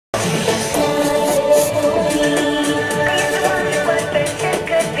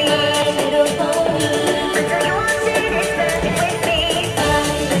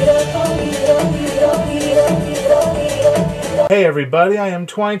Hey everybody, I am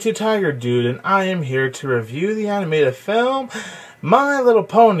 22 Tiger Dude, and I am here to review the animated film My Little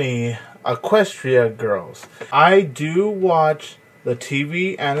Pony, Equestria Girls. I do watch the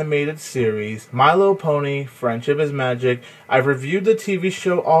TV animated series My Little Pony, Friendship is Magic. I've reviewed the TV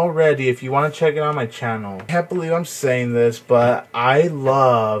show already if you want to check it out on my channel. I can't believe I'm saying this, but I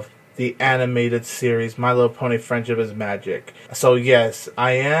love the animated series My Little Pony, Friendship is Magic. So yes,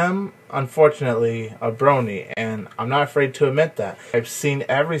 I am unfortunately a brony, and I'm not afraid to admit that. I've seen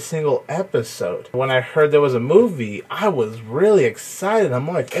every single episode. When I heard there was a movie, I was really excited. I'm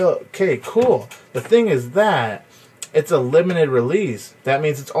like, okay, cool. The thing is that it's a limited release. That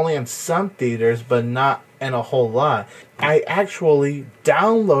means it's only in some theaters, but not in a whole lot. I actually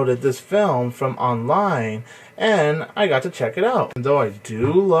downloaded this film from online, and I got to check it out. And though I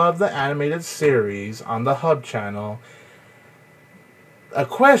do love the animated series on the Hub channel,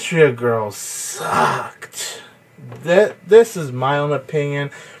 Equestria Girls sucked. This is my own opinion.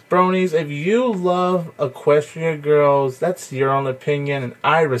 Bronies, if you love Equestria Girls, that's your own opinion, and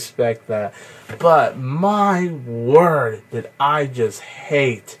I respect that. But my word, did I just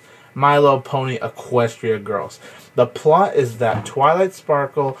hate My Little Pony Equestria Girls. The plot is that Twilight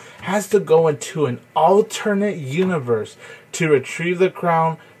Sparkle has to go into an alternate universe to retrieve the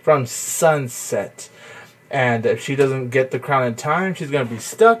crown from Sunset. And if she doesn't get the crown in time, she's going to be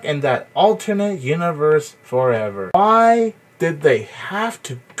stuck in that alternate universe forever. Why did they have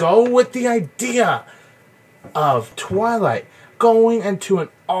to go with the idea of Twilight going into an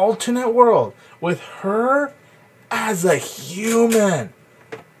alternate world with her as a human?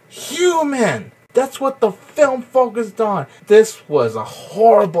 That's what the film focused on. This was a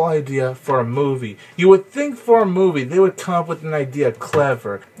horrible idea for a movie. You would think for a movie they would come up with an idea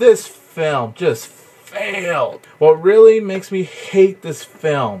clever. This film just failed. What really makes me hate this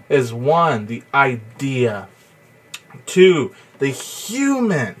film is 1, the idea. 2, the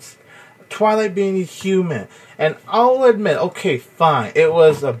humans. Twilight being a human. And I'll admit, okay, fine. It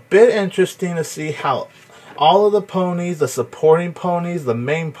was a bit interesting to see how all of the ponies, the supporting ponies, the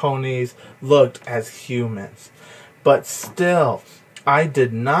main ponies, looked as humans. But still, I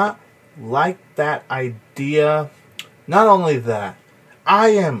did not like that idea. Not only that, I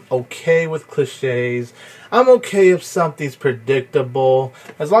am okay with cliches. I'm okay if something's predictable,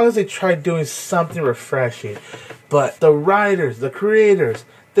 as long as they try doing something refreshing. But the writers, the creators,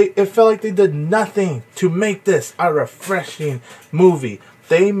 it felt like they did nothing to make this a refreshing movie.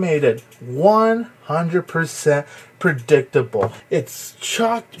 They made it 100% predictable. It's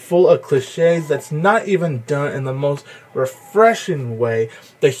chock full of cliches that's not even done in the most refreshing way.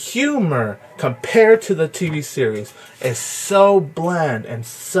 The humor, compared to the TV series, is so bland and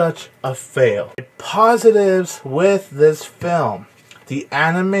such a fail. Positives with this film: the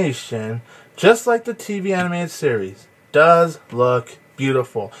animation, just like the TV animated series, does look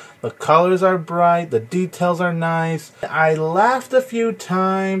beautiful. The colors are bright, the details are nice. I laughed a few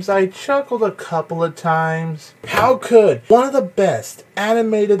times, I chuckled a couple of times. How could one of the best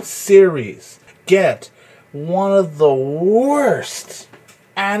animated series get one of the worst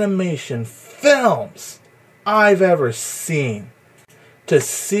animation films I've ever seen? To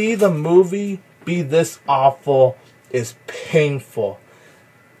see the movie be this awful is painful.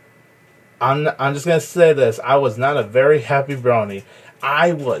 I'm just going to say this. I was not a very happy brony.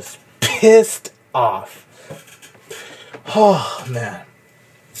 I was pissed off. Oh, man.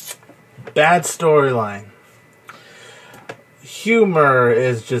 Bad storyline. Humor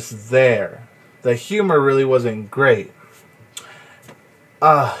is just there. The humor really wasn't great.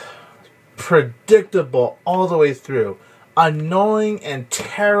 Predictable all the way through. Annoying and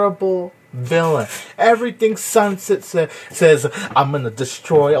terrible villain. Everything Sunset says, I'm gonna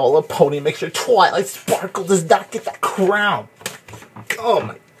destroy all the pony, make sure Twilight Sparkle does not get that crown. Oh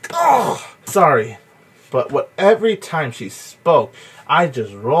my god. Sorry, but every time she spoke, I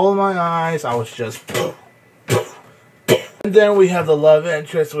just rolled my eyes. I was just and then we have the love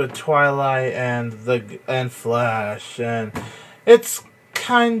interest with Twilight and Flash, and it's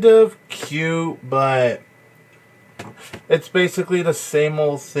kind of cute, but it's basically the same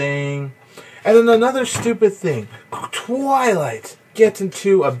old thing. And then another stupid thing, Twilight gets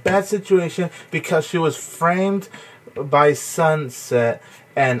into a bad situation because she was framed by Sunset,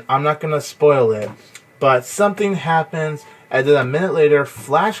 and I'm not going to spoil it, but something happens, and then a minute later,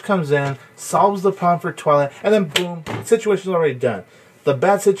 Flash comes in, solves the problem for Twilight, and then boom, situation's already done. The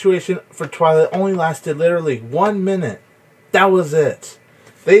bad situation for Twilight only lasted literally 1 minute. That was it.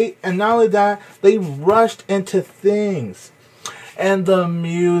 And not only that, they rushed into things. And the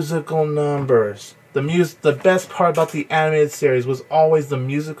musical numbers. The best part about the animated series was always the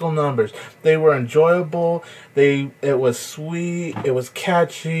musical numbers. They were enjoyable. It was sweet. It was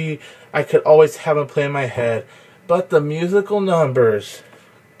catchy. I could always have them play in my head. But the musical numbers,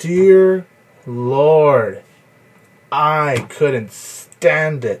 dear Lord, I couldn't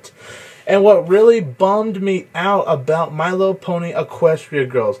stand it. And what really bummed me out about My Little Pony Equestria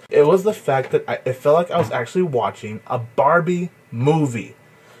Girls, it was the fact that it felt like I was actually watching a Barbie movie.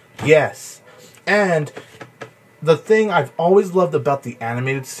 Yes. And the thing I've always loved about the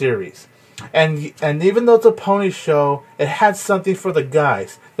animated series, and even though it's a pony show, it had something for the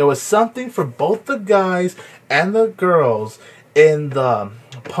guys. There was something for both the guys and the girls in the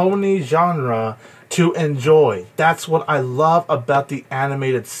pony genre to enjoy. That's what I love about the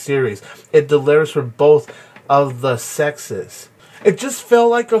animated series. It delivers for both of the sexes. It just felt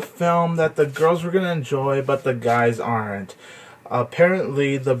like a film that the girls were going to enjoy, but the guys aren't.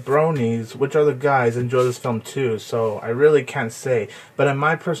 Apparently, the bronies, which are the guys, enjoy this film too, so I really can't say. But in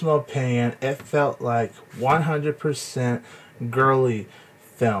my personal opinion, it felt like 100% girly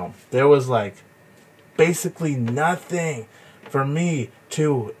film. There was like basically nothing for me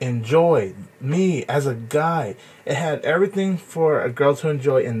to enjoy. Me as a guy, it had everything for a girl to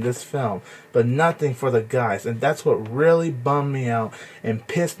enjoy in this film, but nothing for the guys. And that's what really bummed me out and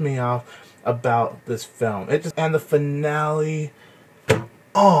pissed me off about this film. And the finale,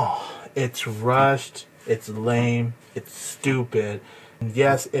 oh, it's rushed, it's lame, it's stupid. And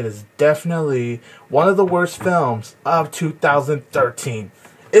yes, it is definitely one of the worst films of 2013.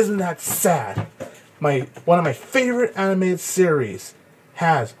 Isn't that sad? One of my favorite animated series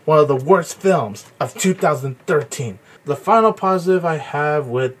has one of the worst films of 2013. The final positive I have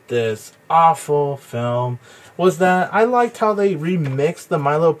with this awful film was that I liked how they remixed the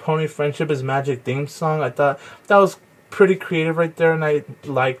My Little Pony Friendship is Magic theme song. I thought that was pretty creative right there, and I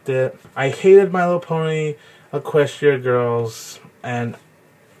liked it. I hated My Little Pony Equestria Girls, and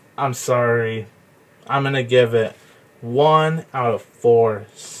I'm sorry. I'm going to give it 1 out of 4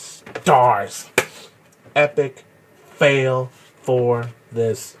 stars. Epic fail for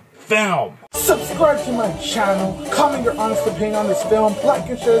this film. Subscribe to my channel, comment your honest opinion on this film, like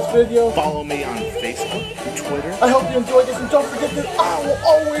and share this video. Follow me on Facebook and Twitter. I hope you enjoyed this, and don't forget that I will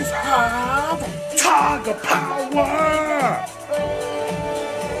always have Tiger Power!